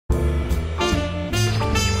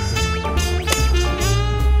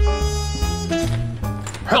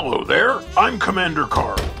Hello there, I'm Commander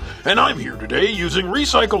Carl, and I'm here today using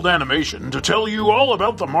recycled animation to tell you all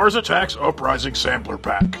about the Mars Attacks Uprising Sampler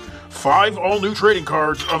Pack. 5 all-new trading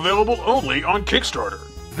cards available only on Kickstarter.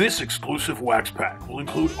 This exclusive wax pack will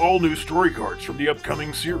include all new story cards from the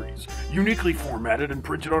upcoming series, uniquely formatted and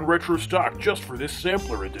printed on retro stock just for this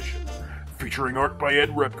sampler edition. Featuring art by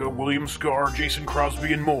Ed Repka, William Scarr, Jason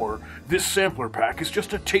Crosby, and more, this sampler pack is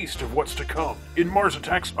just a taste of what's to come in Mars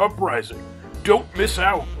Attacks Uprising. Don't miss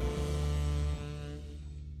out!